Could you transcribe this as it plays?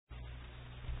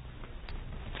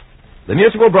The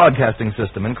Mutual Broadcasting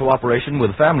System, in cooperation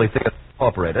with Family Theater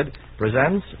Incorporated,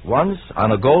 presents Once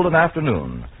on a Golden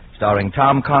Afternoon, starring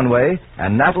Tom Conway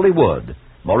and Natalie Wood.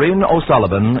 Maureen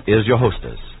O'Sullivan is your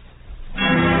hostess.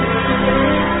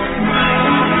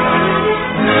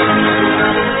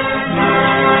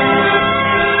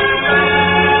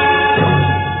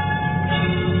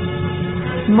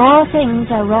 More things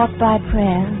are wrought by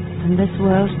prayer than this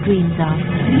world dreams of.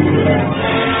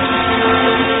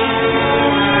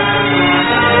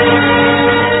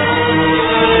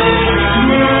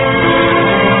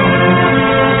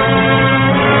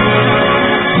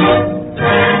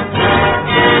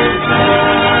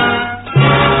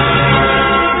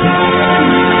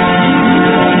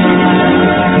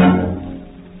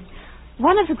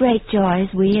 One of the great joys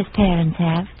we as parents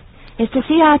have is to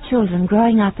see our children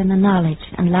growing up in the knowledge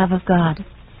and love of God.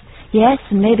 Yes,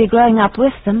 and maybe growing up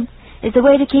with them is the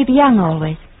way to keep young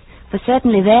always, for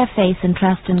certainly their faith and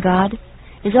trust in God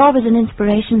is always an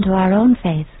inspiration to our own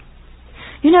faith.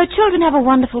 You know, children have a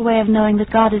wonderful way of knowing that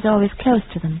God is always close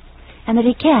to them, and that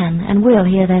He can and will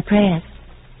hear their prayers.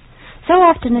 So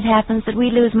often it happens that we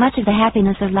lose much of the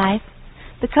happiness of life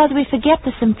because we forget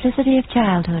the simplicity of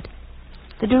childhood,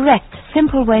 the direct,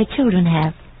 simple way children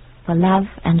have for love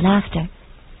and laughter.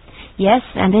 Yes,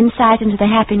 and insight into the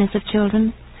happiness of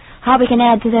children, how we can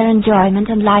add to their enjoyment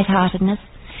and lightheartedness,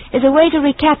 is a way to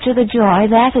recapture the joy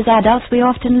that, as adults, we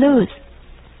often lose.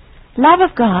 Love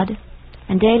of God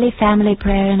and daily family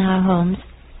prayer in our homes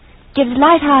gives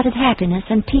lighthearted happiness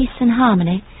and peace and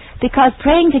harmony because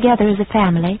praying together as a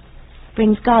family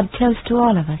brings God close to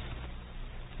all of us.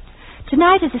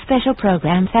 Tonight is a special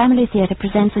program. Family Theater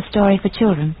presents a story for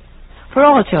children. For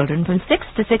all children, from 6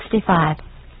 to 65.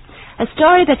 A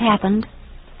story that happened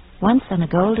once on a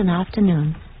golden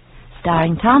afternoon,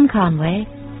 starring Tom Conway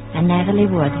and Natalie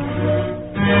Wood.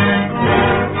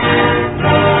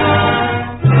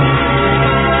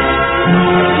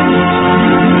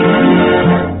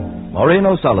 Maureen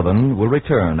O'Sullivan will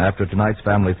return after tonight's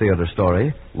Family Theater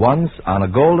story, Once on a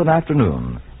Golden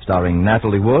Afternoon, starring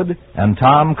Natalie Wood and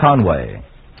Tom Conway.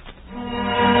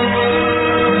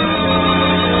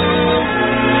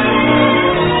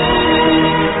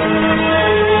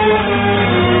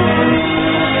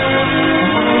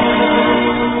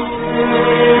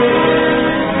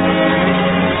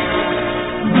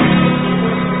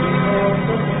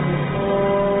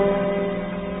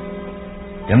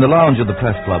 In the lounge of the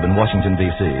Press Club in Washington,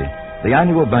 D.C., the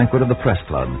annual banquet of the Press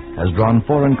Club has drawn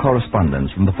foreign correspondents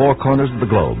from the four corners of the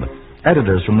globe,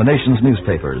 editors from the nation's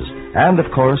newspapers, and, of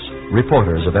course,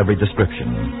 reporters of every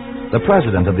description. The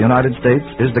President of the United States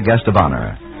is the guest of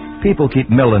honor. People keep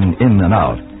milling in and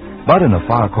out, but in a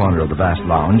far corner of the vast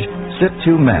lounge sit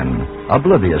two men,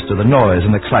 oblivious to the noise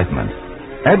and excitement.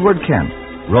 Edward Kent,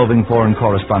 roving foreign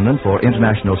correspondent for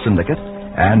International Syndicate,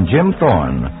 and Jim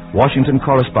Thorne, Washington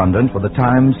correspondent for the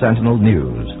Times Sentinel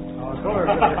News.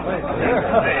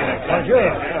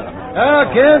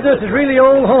 Kid, this is really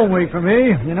old home week for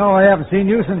me. You know, I haven't seen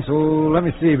you since,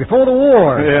 before the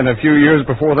war. Yeah, and a few years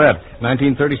before that,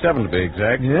 1937 to be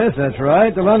exact. Yes, that's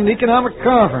right, the London Economic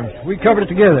Conference. We covered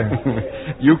it together.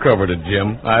 You covered it,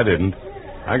 Jim. I didn't.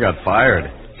 I got fired.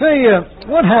 Say,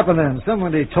 what happened then?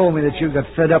 Somebody told me that you got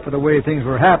fed up with the way things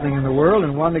were happening in the world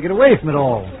and wanted to get away from it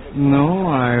all. No,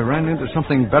 I ran into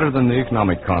something better than the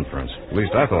Economic Conference. At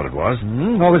least I thought it was.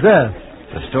 What was that?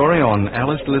 A story on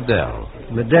Alice Liddell.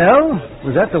 Liddell?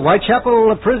 Was that the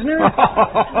Whitechapel prisoner?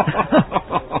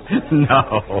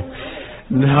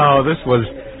 No, this was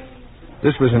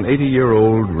an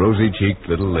 80-year-old, rosy-cheeked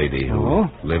little lady who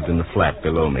lived in the flat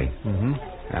below me. Mm-hmm.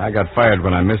 I got fired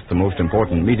when I missed the most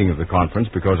important meeting of the conference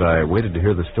because I waited to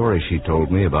hear the story she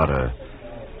told me about a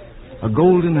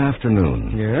golden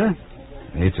afternoon. Yeah?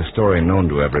 It's a story known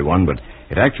to everyone, but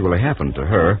it actually happened to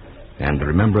her, and the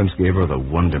remembrance gave her the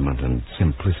wonderment and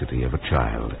simplicity of a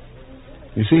child.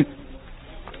 You see,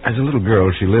 as a little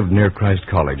girl, she lived near Christ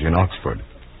College in Oxford.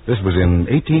 This was in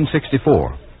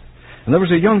 1864. And there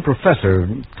was a young professor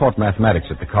who taught mathematics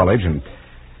at the college, and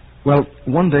well,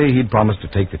 one day he'd promised to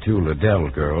take the two Liddell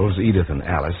girls, Edith and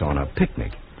Alice, on a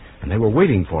picnic. And they were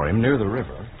waiting for him near the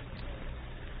river.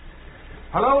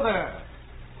 Hello there.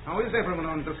 How is everyone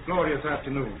on this glorious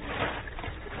afternoon?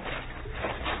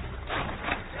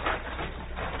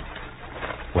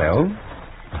 Well,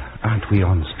 aren't we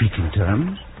on speaking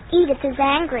terms? Edith is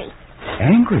angry.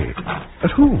 Angry? At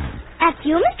whom? At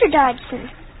you, Mr. Dodgson.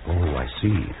 Oh, I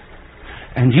see.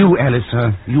 And you,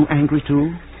 Alice, you angry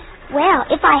too? Well,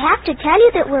 if I have to tell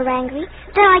you that we're angry,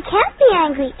 then I can't be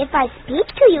angry if I speak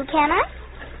to you, can I?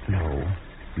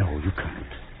 No, you can't.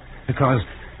 Because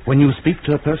when you speak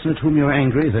to a person at whom you're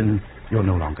angry, then you're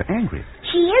no longer angry.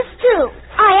 She is do.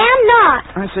 I am not.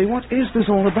 I say, what is this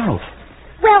all about?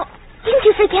 Well, didn't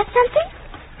you forget something?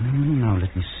 Now,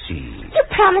 let me see. You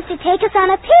promised to take us on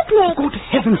a picnic. Good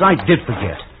heavens, I did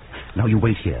forget. Now, you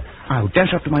wait here. I'll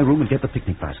dash up to my room and get the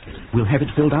picnic basket. We'll have it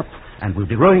filled up, and we'll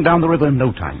be rowing down the river in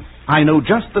no time. I know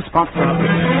just the spot for a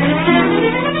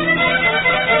picnic.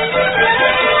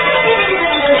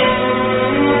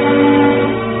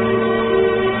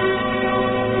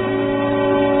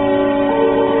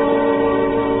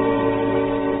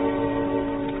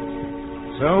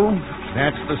 So,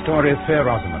 that's the story of Fair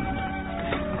Rosamond.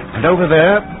 And over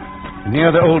there, near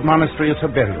the old monastery, is her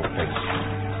burial place.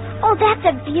 Oh, that's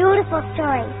a beautiful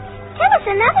story. Tell us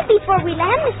another before we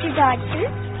land, Mr. Dodgson.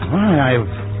 Why, I've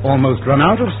almost run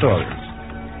out of stories.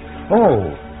 Oh,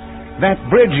 that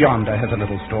bridge yonder has a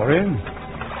little story.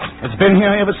 It's been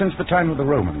here ever since the time of the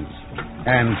Romans.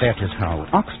 And that is how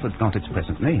Oxford got its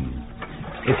present name.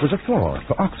 It was a ford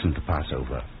for oxen to pass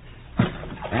over.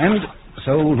 And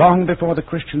so long before the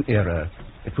Christian era,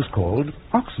 it was called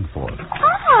Oxenford.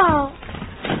 Oh.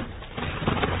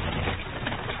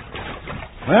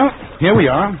 Well, here we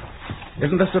are.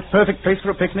 Isn't this a perfect place for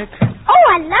a picnic?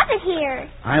 Oh, I love it here.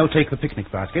 I'll take the picnic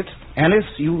basket. Alice,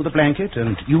 you the blanket,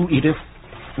 and you, Edith.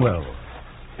 Well,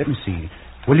 let me see.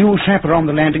 Will you chaperone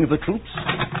the landing of the troops?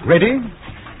 Ready?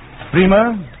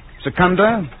 Prima,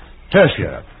 secunda,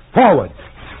 tertia. Forward.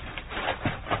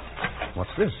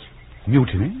 What's this?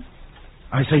 Mutiny?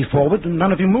 I say forward and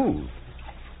none of you move.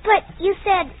 But you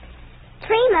said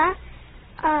prima,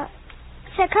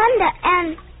 secunda,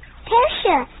 and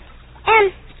tertia,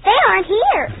 and they aren't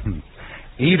here.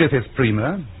 Edith is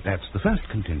prima, that's the first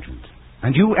contingent.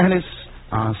 And you, Alice,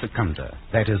 are secunda,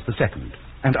 that is the second.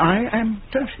 And I am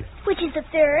tertia. Which is the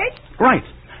third? Right.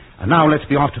 And now let's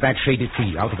be off to that shady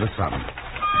tree out of the sun.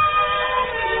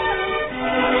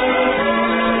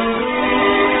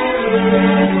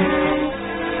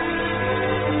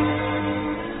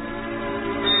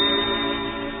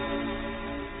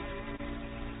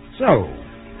 So,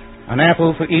 an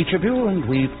apple for each of you, and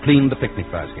we've cleaned the picnic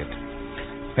basket.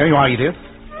 Here you are, Edith.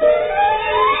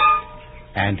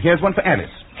 And here's one for Alice.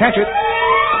 Catch it.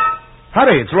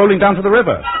 Hurry, it's rolling down to the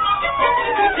river.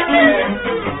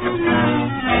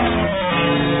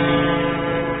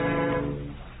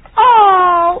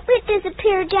 Oh, it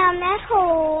disappeared down that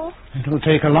hole. It'll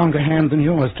take a longer hand than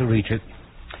yours to reach it.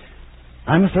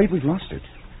 I'm afraid we've lost it.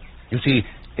 You see,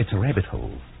 it's a rabbit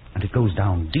hole, and it goes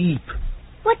down deep.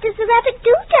 What does the rabbit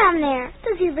do down there?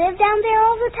 Does he live down there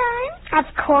all the time?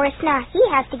 Of course not. He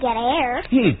has to get air.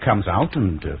 He comes out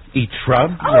and eats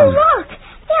shrubs. Oh, look!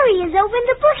 There he is over in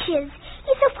the bushes.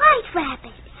 He's a white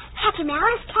rabbit. Catch him,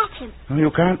 Alice, catch him. Oh,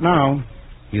 you can't now.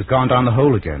 He's gone down the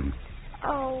hole again.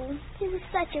 Oh, he was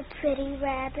such a pretty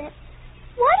rabbit.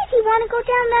 Why does he want to go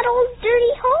down that old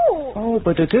dirty hole? Oh,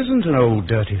 but it isn't an old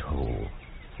dirty hole.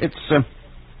 It's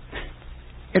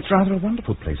rather a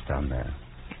wonderful place down there.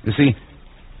 You see,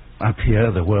 up here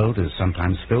the world is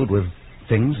sometimes filled with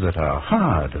things that are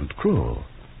hard and cruel,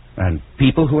 and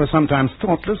people who are sometimes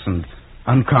thoughtless and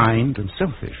unkind and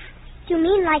selfish. You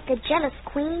mean like the jealous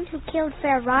queen who killed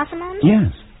Fair Rosamond?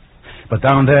 Yes. But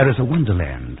down there is a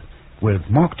Wonderland with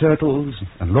mock turtles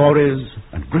and lories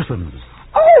and griffins.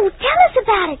 Oh, tell us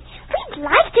about it. We'd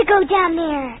like to go down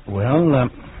there. Well,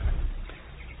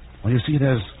 you see,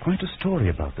 there's quite a story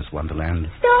about this Wonderland.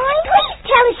 Story? Please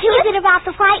tell us. Is it about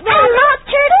the white rabbit and mock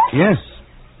turtles? Yes.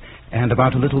 And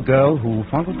about a little girl who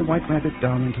followed the white rabbit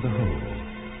down into the hole.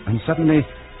 And suddenly,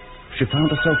 she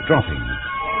found herself dropping.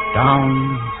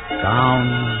 Down, down,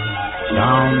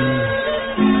 down.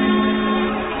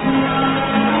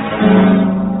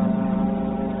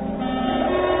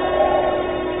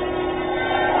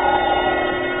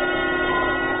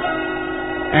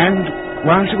 And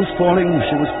while she was falling,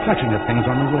 she was clutching at things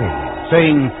on the way,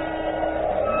 saying,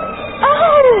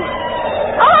 Oh!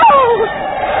 Oh!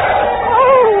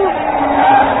 Oh!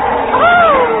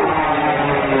 Oh!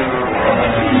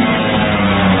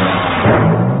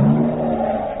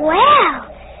 Well,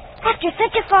 after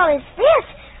such a fall as this,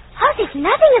 I'll think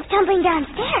nothing of tumbling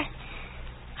downstairs.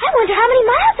 I wonder how many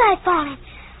miles I've fallen.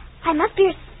 I must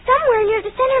be somewhere near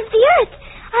the center of the earth,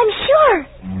 I'm sure.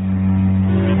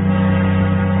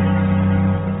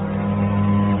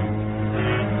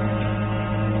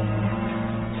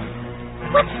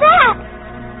 What's that?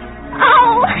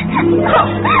 Oh,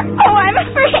 I'm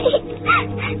afraid.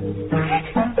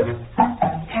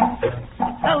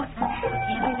 Oh,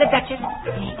 the Duchess.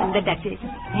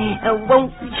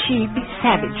 Won't she be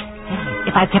savage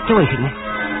if I kept away from her?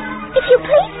 If you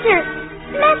please, sir,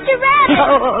 Master Rabbit.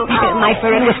 Oh, my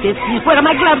fur and whiskers. Where are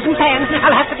my gloves and pants?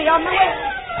 I'll have to be on the way.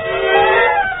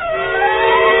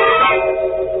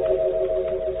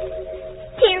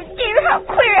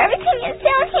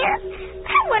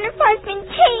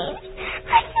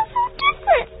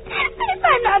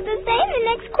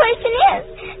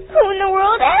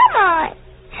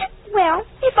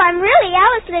 I'm really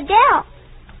Alice Liddell.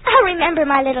 I'll remember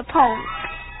my little poem.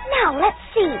 Now, let's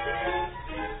see.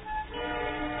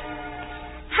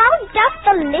 How doth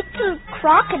the little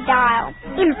crocodile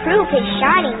improve his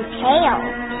shining tail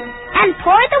and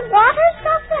pour the waters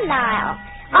of the Nile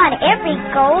on every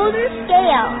golden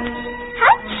scale?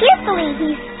 How cheerfully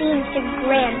he seems to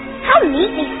grin, how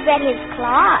neatly spread his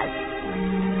claws,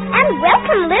 and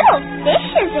welcome little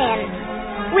fishes in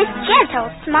with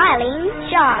gentle, smiling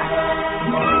jaws.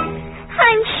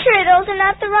 I'm sure those are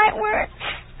not the right words.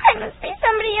 I must be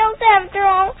somebody else after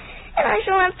all, and I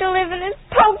shall have to live in this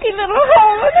poky little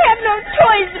hole and have no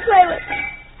toys to play with.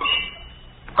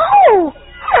 Oh,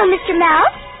 hello, Mr.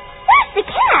 Mouse. Where's the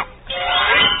cat?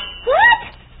 What?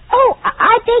 Oh,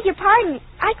 I beg your pardon.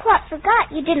 I quite forgot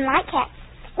you didn't like cats.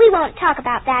 We won't talk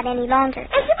about that any longer.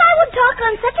 As if I would talk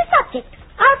on such a subject.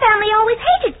 Our family always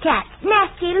hated cats.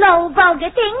 Nasty, low, vulgar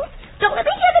things. Don't let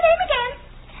me hear the name again.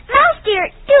 Mouse dear,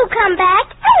 do come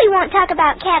back. We won't talk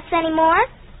about cats anymore.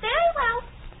 Very well.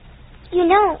 You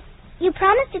know, you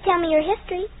promised to tell me your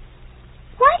history.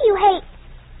 Why do you hate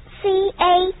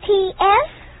C-A-T-S?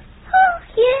 Oh,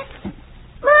 yes.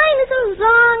 Mine is a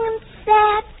long and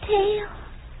sad tale.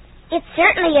 It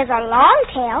certainly is a long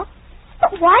tale.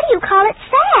 But why do you call it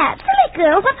sad? Silly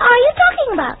girl, what are you talking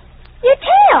about? Your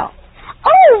tail.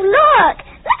 Oh, look.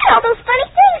 Look at all those funny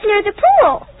things near the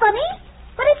pool. Funny?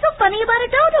 What is so funny about a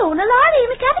dodo and a larvae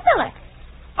and a caterpillar?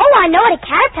 Oh, I know what a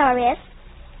caterpillar is.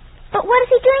 But what is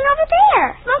he doing over there?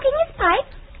 Smoking his pipe.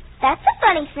 That's a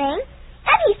funny thing.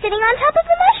 And he's sitting on top of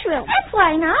the mushroom. And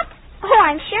why not? Oh,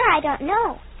 I'm sure I don't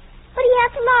know. But he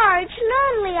has large,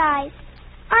 lonely eyes.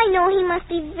 I know he must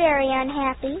be very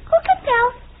unhappy. Who can tell?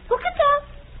 Who can tell?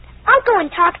 I'll go and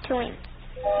talk to him.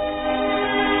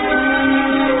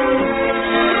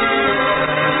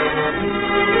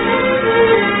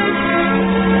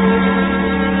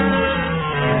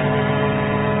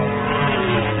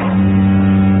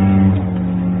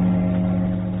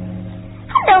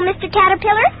 Hello, Mr.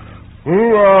 Caterpillar.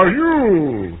 Who are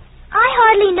you? I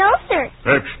hardly know, sir.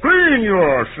 Explain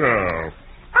yourself.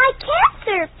 I can't,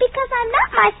 sir, because I'm not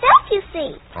myself, you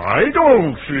see. I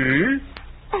don't see.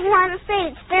 Oh, I'm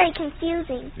afraid it's very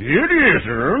confusing. It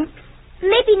isn't.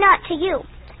 Maybe not to you,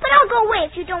 but I'll go away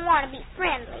if you don't want to be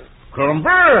friendly. Come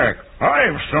back. I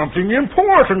have something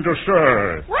important to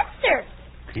say. What, sir?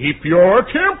 Keep your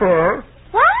temper.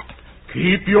 What?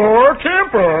 Keep your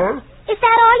temper. Is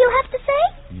that all you have to say?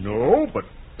 No, but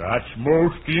that's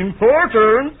most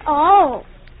important. Oh.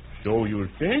 So you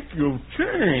think you've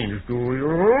changed, do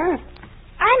you?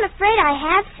 I'm afraid I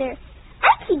have, sir.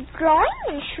 I keep growing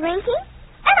and shrinking,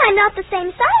 and I'm not the same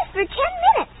size for 10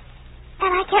 minutes.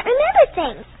 And I can't remember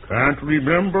things. Can't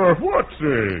remember what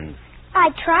things? I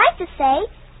tried to say,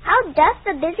 how doth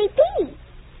the busy bee?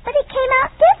 But it came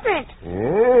out different.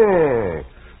 Oh,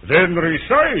 then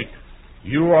recite.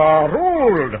 You are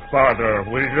old, Father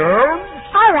Williams.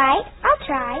 All right, I'll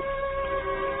try.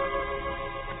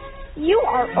 You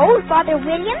are old, Father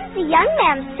Williams, the young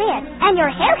man said, and your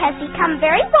hair has become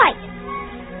very white.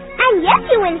 And yet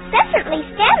you incessantly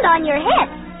stand on your head.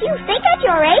 Do you think at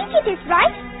your age it is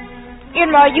right? In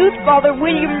my youth, Father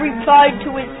William replied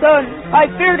to his son,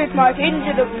 I feared it might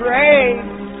injure the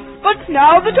brain. But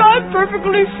now that I'm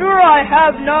perfectly sure I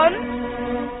have none,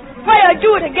 why, I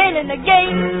do it again and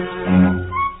again.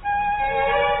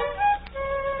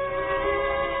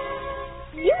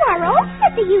 You are old,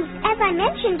 said the youth, as I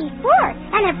mentioned before,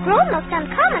 and have grown most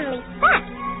uncommonly fat.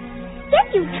 Yet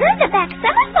you turn the back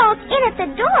somersaults in at the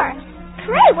door.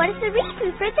 Pray, what is the reason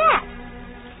for that?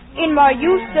 In my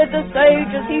youth, said the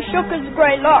sage, as he shook his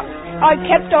grey locks, I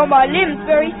kept all my limbs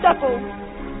very supple.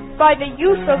 By the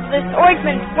use of this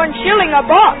ointment, 1 shilling a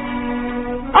box.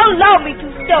 Allow me to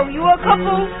sell you a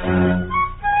couple.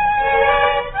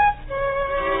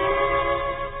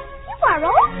 You are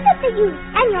old, said the youth,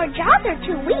 and your jaws are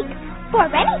too weak for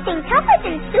anything tougher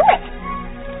than suet.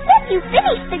 Yet you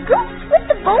finish the goose with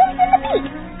the bones and the beak.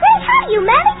 Pray, how do you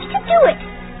manage to do it?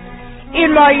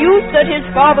 In my youth, said his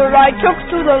father, I took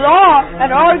to the law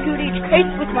and argued each case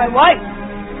with my wife.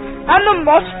 And the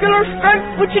muscular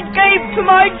strength which it gave to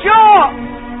my jaw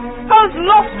has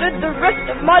lasted the rest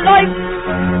of my life.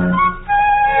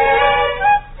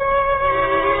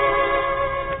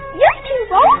 You're too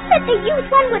old, said the youth.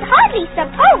 One would hardly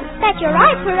suppose that your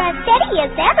eyes were as steady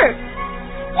as ever.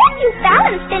 Yet you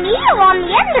balanced an eel on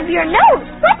the end of your nose.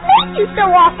 What made you so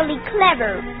awfully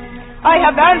clever? I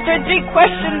have answered 3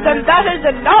 questions, and that is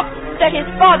enough, said his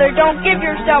father. Don't give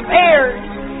yourself airs.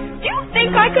 Do you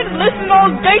think I can listen all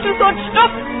day to such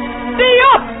stuff? Be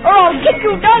up, or I'll kick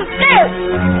you downstairs.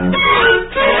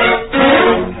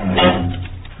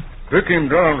 Kick him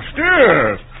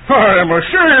downstairs? I am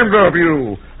ashamed of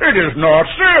you. It is not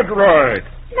said right.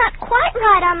 Not quite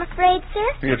right, I'm afraid, sir.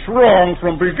 It's wrong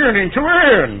from beginning to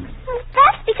end.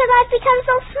 That's because I've become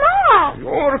so small.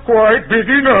 You're quite big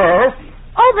enough.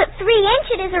 Oh, but 3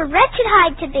 inches is a wretched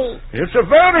height to be. It's a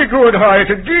very good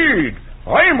height indeed.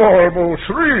 I'm almost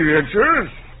 3 inches.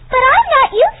 But I'm not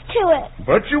used to it.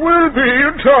 But you will be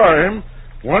in time.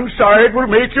 One side will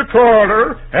make you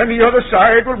taller, and the other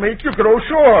side will make you grow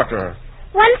shorter.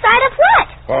 One side of what?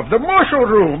 Of the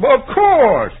mushroom, of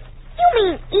course. You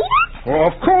mean eat it?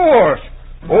 Of course.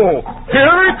 Oh,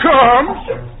 here he comes.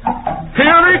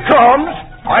 Here he comes.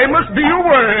 I must be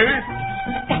away.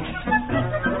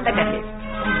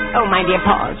 Oh, my dear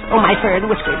paws. Oh, my fur and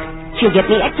whiskers. She'll get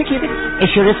me executed as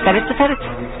sure as ferret to ferret.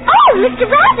 Oh, Mr.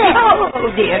 Rabbit! Oh,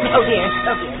 dear, oh, dear,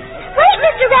 oh, dear. Wait,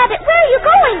 Mr. Rabbit, where are you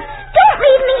going? Don't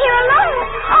leave me here alone.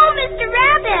 Oh, Mr.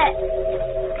 Rabbit!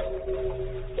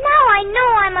 Now I know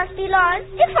I must be lost.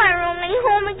 If I were only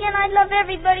home again, I'd love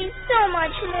everybody so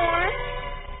much more.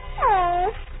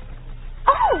 Oh.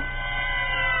 Oh.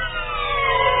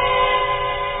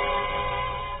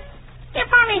 If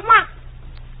only what?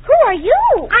 Who are you?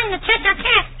 I'm the Cheshire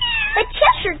Cat. The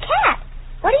Cheshire Cat?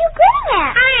 What are you grinning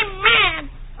at? I'm mad.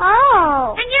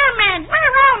 Oh. And you're mad.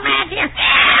 We're all mad here.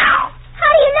 How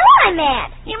do you know I'm mad?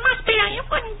 You must be or you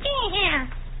wouldn't be here.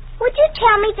 Would you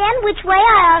tell me then which way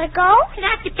I ought to go?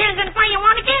 That depends on where you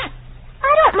want to get. I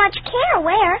don't much care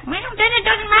where. Well, then it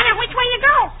doesn't matter which way you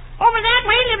go. Over that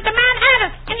way lives the man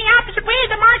Hattis, and the opposite way is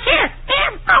the marsh here.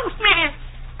 Damn ghost man.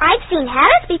 I've seen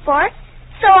Hattis before,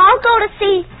 so I'll go to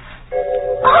see...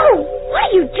 Oh, what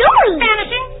are you doing?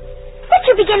 Vanishing. But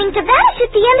you're beginning to vanish at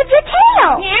the end of your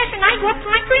tail. Yes, and I go up to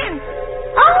my grin.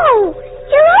 Oh,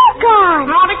 you're all gone.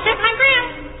 All except my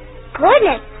grin.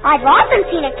 Goodness, I've often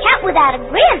seen a cat without a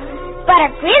grin, but a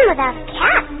grin without a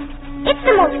cat. It's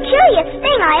the most curious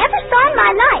thing I ever saw in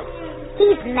my life.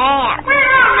 He's mad. We're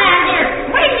all mad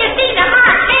here. Wait till you see the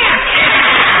mark here.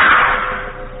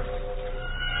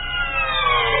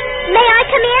 May I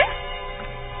come in?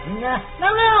 No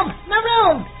room.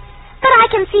 But I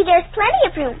can see there's plenty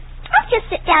of room. I'll just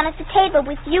sit down at the table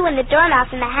with you and the dormouse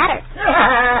and the Hatter.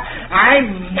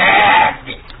 I'm mad.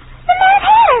 The Mad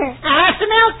Hatter. Some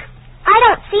milk? I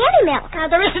don't see any milk.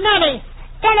 There isn't any.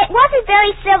 Then it wasn't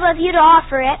very civil of you to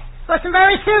offer it. Wasn't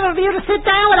very civil of you to sit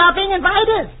down without being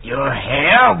invited. Your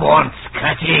hair wants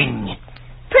cutting.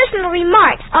 Personal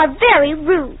remarks are very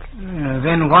rude.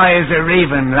 Then why is a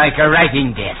raven like a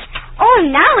writing desk? Oh,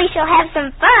 now we shall have some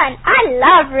fun. I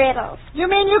love riddles. You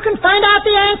mean you can find out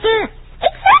the answer?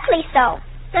 Exactly so.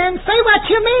 Then say what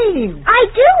you mean. I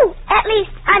do. At least,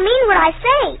 I mean what I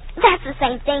say. That's the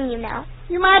same thing, you know.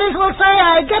 You might as well say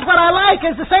I get what I like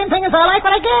is the same thing as I like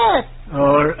what I get.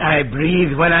 Or I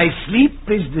breathe when I sleep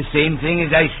is the same thing as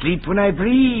I sleep when I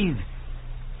breathe.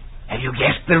 Have you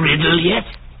guessed the riddle yet?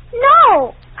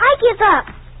 No, I give up.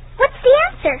 What's the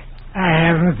answer?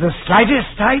 I haven't the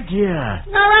slightest idea.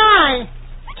 Nor I.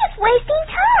 You're just wasting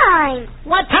time.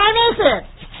 What time is it?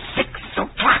 6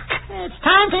 o'clock. It's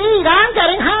time to eat. I'm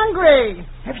getting hungry.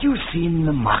 Have you seen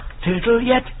the mock turtle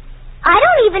yet? I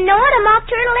don't even know what a mock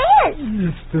turtle is.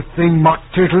 It's the thing mock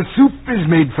turtle soup is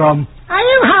made from. Are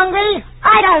you hungry?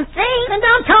 I don't think. Then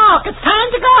don't talk. It's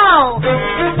time to go.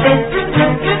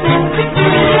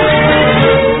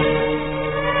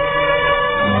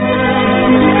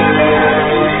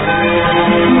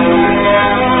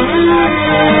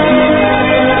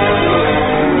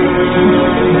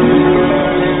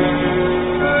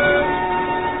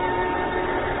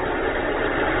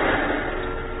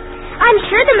 I'm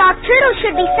sure the mock turtle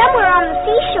should be somewhere on the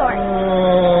seashore.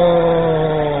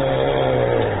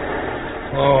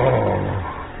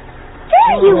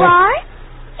 There you are.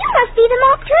 You must be the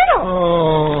mock turtle.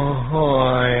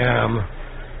 I am.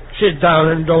 Sit down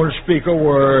and don't speak a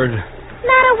word.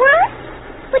 Not a word?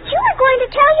 But you were going to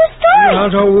tell your story.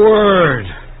 Not a word.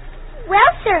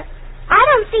 Well, sir, I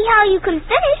don't see how you can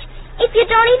finish if you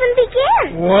don't even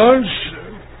begin.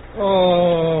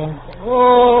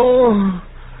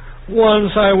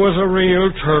 Once I was a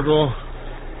real turtle.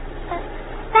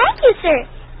 Thank you, sir.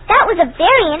 That was a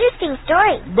very interesting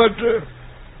story. But,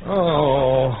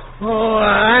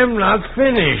 I'm not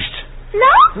finished.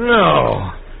 No?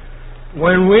 No.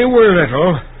 When we were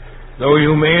little, though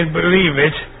you mayn't believe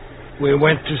it, we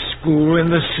went to school in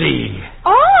the sea.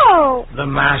 Oh! The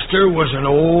master was an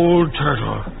old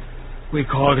turtle. We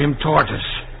called him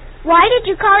Tortoise. Why did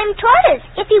you call him Tortoise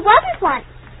if he wasn't one?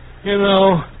 You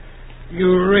know,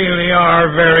 you really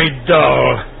are very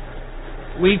dull.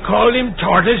 We called him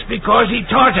Tortoise because he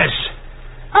taught us.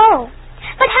 Oh,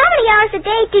 but how many hours a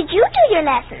day did you do your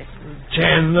lessons?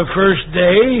 10 the first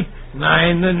day,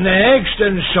 9 the next,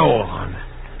 and so on.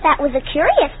 That was a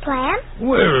curious plan.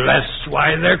 Well, that's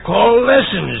why they're called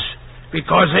lessons,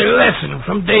 because they lessen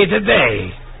from day to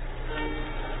day.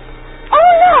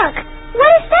 Oh, look!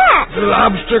 What is that? The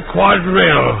lobster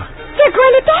quadrille. They're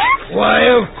going to dance? Why,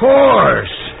 of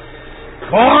course.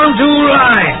 Form 2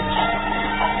 lines.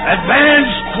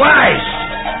 Advance twice.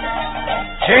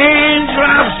 Change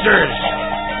lobsters.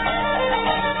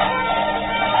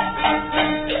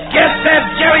 Get that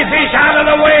jellyfish out of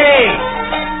the way.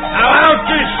 Now out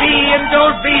to sea and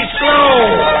don't be slow.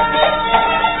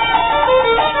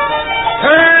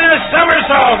 Turn a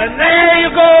somersault and there you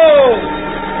go.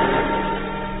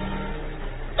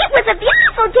 It was a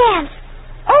beautiful dance.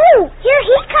 Oh, here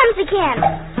he comes again.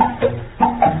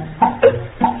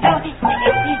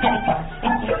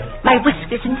 My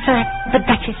whiskers and fur, the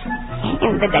Duchess.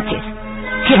 The Duchess.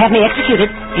 She'll have me executed.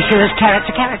 As sure as carrots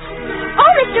are carrots.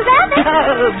 Oh, Mr. Rabbit.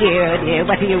 Oh, dear,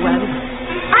 what do you want?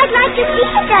 I'd like to see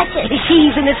the Duchess.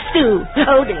 She's in a stew.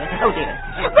 Oh, dear.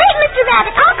 Wait, Mr.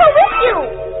 Rabbit, I'll go with you.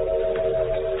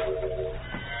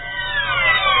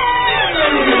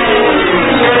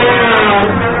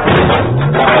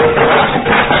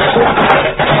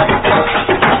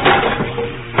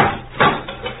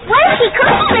 What is she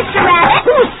cooking, Mr. Rabbit?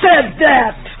 Who said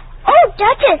that? Oh,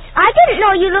 Duchess, I didn't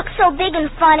know you looked so big and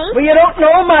funny. Well, you don't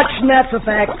know much, and that's a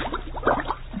fact.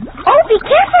 Oh, be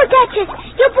careful, Duchess.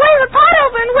 You'll boil the pot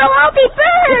over and we'll all be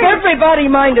burned. If everybody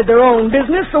minded their own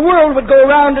business, the world would go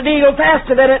round a deal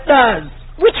faster than it does.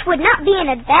 Which would not be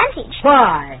an advantage.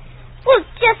 Why? Well,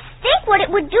 just think what it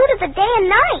would do to the day and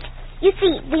night. You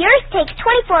see, the Earth takes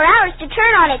 24 hours to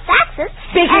turn on its axis.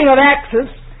 Speaking of axis,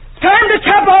 time to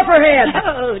chop off her head.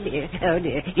 Oh,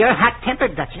 dear. You're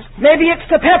hot-tempered, Duchess. Maybe it's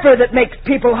the pepper that makes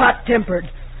people hot-tempered.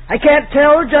 I can't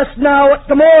tell just now what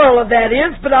the moral of that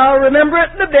is, but I'll remember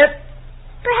it in a bit.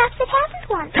 Perhaps it hasn't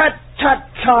one. Tut,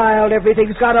 child.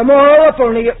 Everything's got a moral if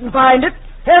only you can find it.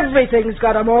 Everything's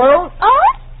got a moral.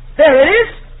 Oh? There it is.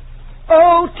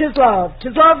 Oh, 'tis love.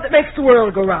 'Tis love that makes the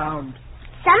world go round.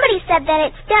 Somebody said that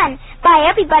it's done by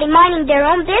everybody minding their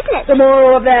own business. The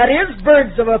moral of that is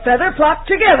birds of a feather flock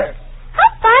together. How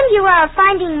fond you are of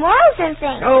finding morals in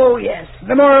things. Oh, yes.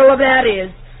 The moral of that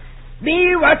is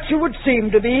be what you would seem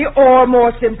to be, or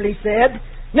more simply said,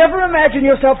 never imagine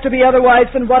yourself to be otherwise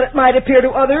than what it might appear to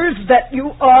others that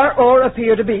you are or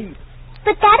appear to be.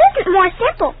 But that isn't more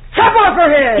simple. Chop off her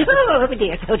head!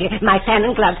 Oh, dear. My fan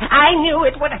and gloves. I knew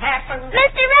it would happen.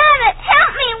 Mr. Rabbit,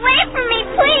 help me. Wait for me,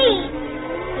 please.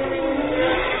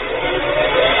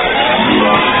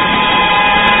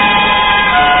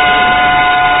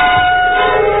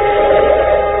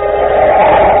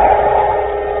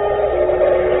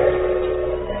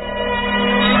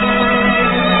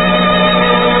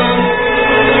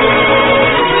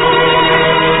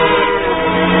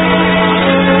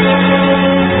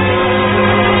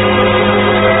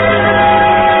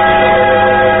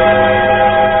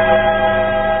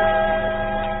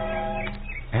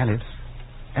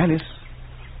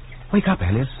 Wake up,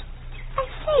 Alice. I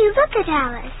say, look at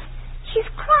Alice. She's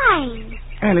crying.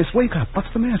 Alice, wake up. What's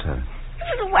the matter?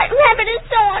 The White Rabbit is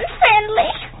so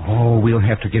unfriendly. Oh, we'll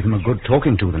have to give him a good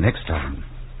talking to the next time.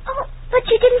 Oh, but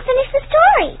you didn't finish the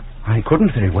story. I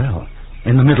couldn't very well.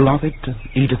 In the middle of it,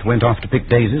 Edith went off to pick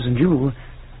daisies, and you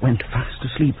went fast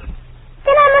asleep.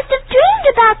 Then I must have dreamed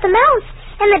about the mouse,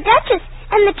 and the Duchess,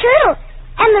 and the turtle,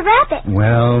 and the rabbit.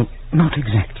 Well, not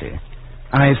exactly.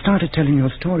 I started telling you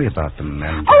a story about them,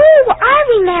 and... Oh, I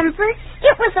remember.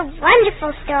 It was a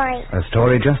wonderful story. A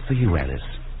story just for you, Alice.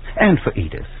 And for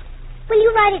Edith. Will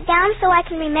you write it down so I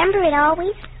can remember it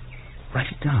always?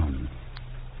 Write it down?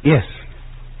 Yes.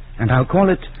 And I'll call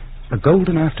it The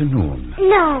Golden Afternoon.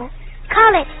 No.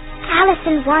 Call it Alice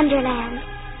in Wonderland.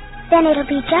 Then it'll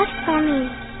be just for me.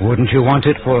 Wouldn't you want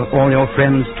it for all your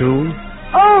friends, too?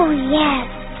 Oh, yes.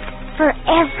 For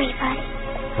everybody.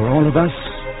 For all of us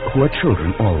who are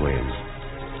children always.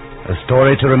 A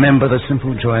story to remember the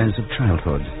simple joys of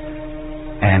childhood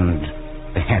and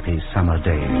the happy summer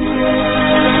days.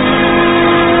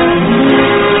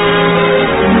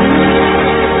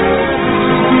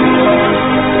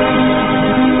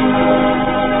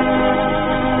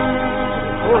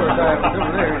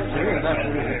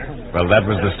 Well, that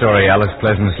was the story Alice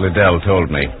Liddell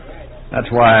told me. That's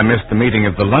why I missed the meeting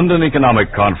of the London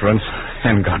Economic Conference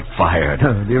and got fired.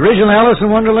 The original Alice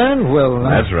in Wonderland? Well...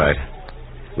 That's right.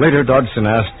 Later, Dodgson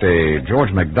asked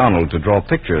George MacDonald to draw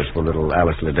pictures for little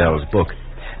Alice Liddell's book.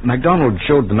 MacDonald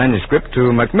showed the manuscript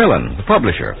to Macmillan, the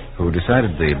publisher, who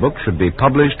decided the book should be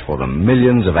published for the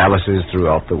millions of Alices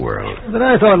throughout the world. But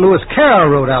I thought Lewis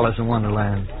Carroll wrote Alice in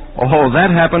Wonderland. Oh, that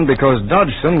happened because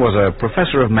Dodgson was a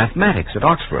professor of mathematics at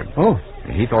Oxford. Oh.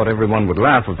 He thought everyone would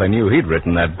laugh if they knew he'd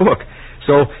written that book.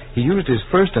 So he used his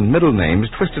first and middle names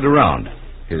twisted around.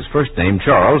 His first name,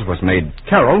 Charles, was made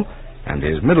Carroll, and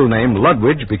his middle name,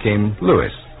 Ludwig, became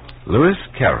Lewis. Lewis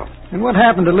Carroll. And what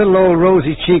happened to little old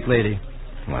rosy cheek lady?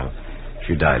 Well,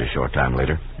 she died a short time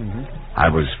later. Mm-hmm. I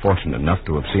was fortunate enough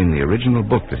to have seen the original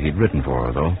book that he'd written for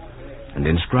her, though. And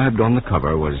inscribed on the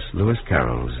cover was Lewis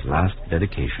Carroll's last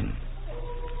dedication.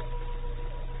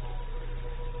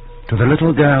 To the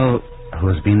little girl who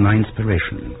has been my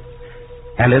inspiration,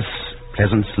 Alice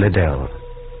Liddell,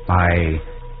 by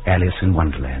Alice in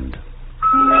Wonderland.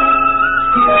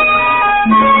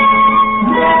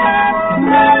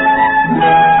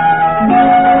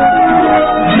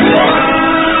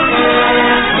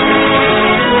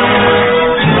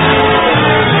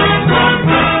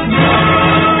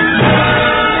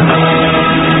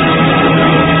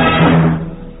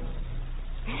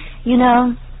 You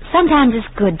know, sometimes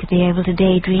it's good to be able to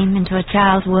daydream into a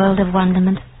child's world of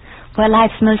wonderment, where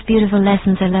life's most beautiful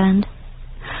lessons are learned.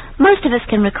 Most of us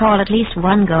can recall at least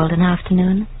one golden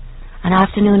afternoon, an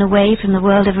afternoon away from the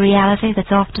world of reality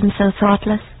that's often so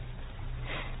thoughtless.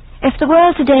 If the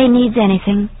world today needs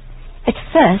anything,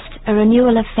 it's first a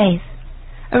renewal of faith,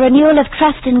 a renewal of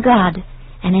trust in God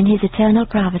and in His eternal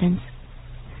providence.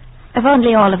 If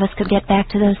only all of us could get back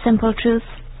to those simple truths,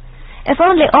 if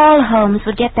only all homes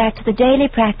would get back to the daily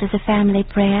practice of family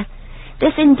prayer,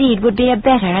 this indeed would be a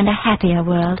better and a happier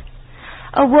world.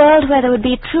 A world where there would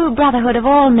be true brotherhood of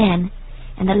all men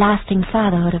and the lasting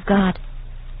fatherhood of God.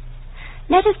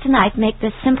 Let us tonight make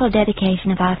this simple dedication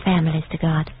of our families to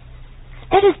God.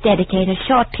 Let us dedicate a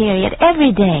short period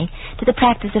every day to the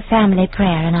practice of family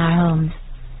prayer in our homes.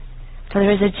 For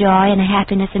there is a joy and a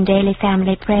happiness in daily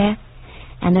family prayer,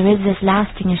 and there is this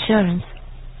lasting assurance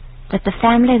that the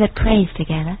family that prays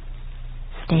together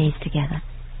stays together.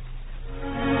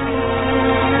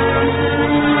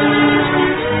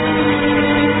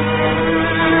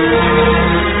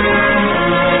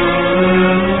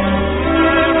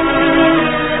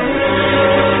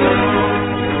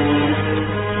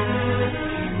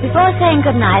 Before saying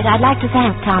good night, I'd like to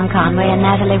thank Tom Conway and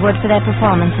Natalie Wood for their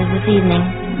performances this evening.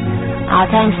 Our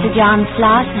thanks to John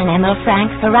Slott and Emil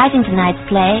Frank for writing tonight's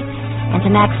play, and to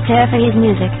Max Terr for his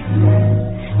music.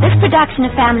 This production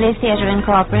of Family Theatre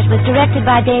Incorporated was directed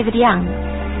by David Young.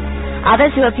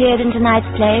 Others who appeared in tonight's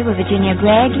play were Virginia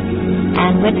Gregg,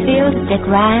 Ann Whitfield, Dick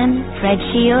Ryan, Fred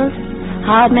Shields,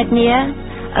 Howard McNear,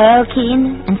 Earl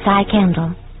Keane, and Cy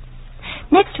Kendall.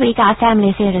 Next week, our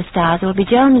Family Theatre stars will be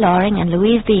Joan Loring and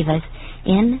Louise Beavers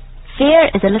in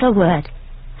Fear is a Little Word.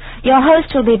 Your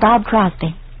host will be Bob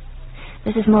Crosby.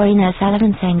 This is Maureen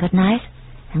O'Sullivan saying good night,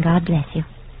 and God bless you.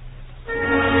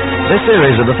 This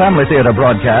series of the Family Theatre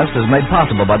broadcast is made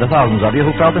possible by the thousands of you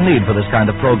who felt the need for this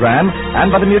kind of program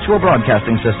and by the Mutual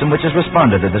Broadcasting System, which has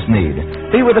responded to this need.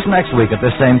 Be with us next week at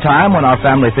this same time when our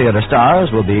Family Theatre stars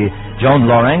will be Joan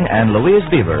Loring and Louise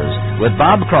Beavers, with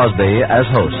Bob Crosby as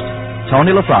host.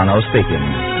 Tony Lafrano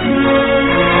speaking.